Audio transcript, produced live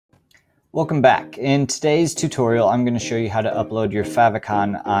Welcome back. In today's tutorial, I'm going to show you how to upload your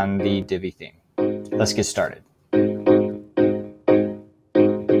favicon on the Divi theme. Let's get started.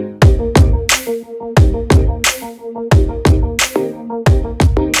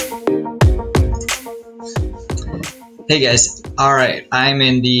 Hey guys, alright, I'm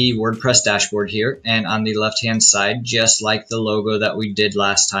in the WordPress dashboard here, and on the left hand side, just like the logo that we did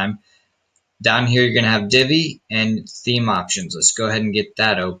last time, down here you're going to have Divi and theme options. Let's go ahead and get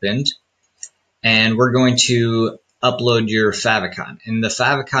that opened. And we're going to upload your favicon. And the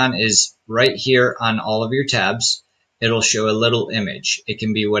favicon is right here on all of your tabs. It'll show a little image. It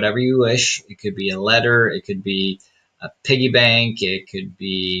can be whatever you wish. It could be a letter, it could be a piggy bank, it could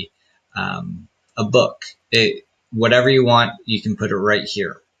be a book. Whatever you want, you can put it right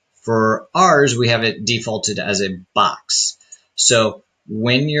here. For ours, we have it defaulted as a box. So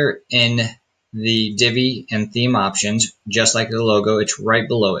when you're in the Divi and theme options, just like the logo, it's right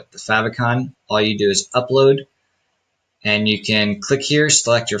below it. The favicon, all you do is upload, and you can click here,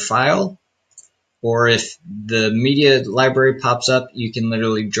 select your file, or if the media library pops up, you can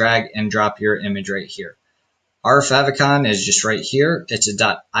literally drag and drop your image right here. Our favicon is just right here. It's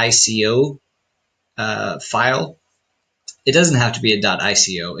a .ico file. It doesn't have to be a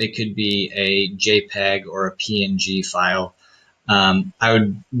 .ico. It could be a JPEG or a PNG file. I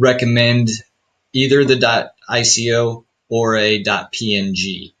would recommend either the .ico or a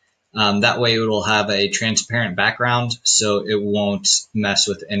 .png. That way it will have a transparent background, so it won't mess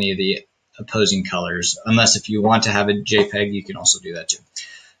with any of the opposing colors. Unless if you want to have a JPEG, you can also do that too.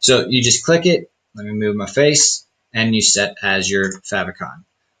 So you just click it, let me move my face, and you set as your favicon.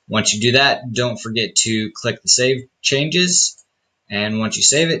 Once you do that, don't forget to click the Save Changes, and once you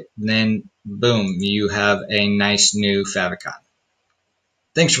save it, then boom, you have a nice new favicon.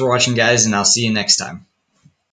 Thanks for watching, guys, and I'll see you next time.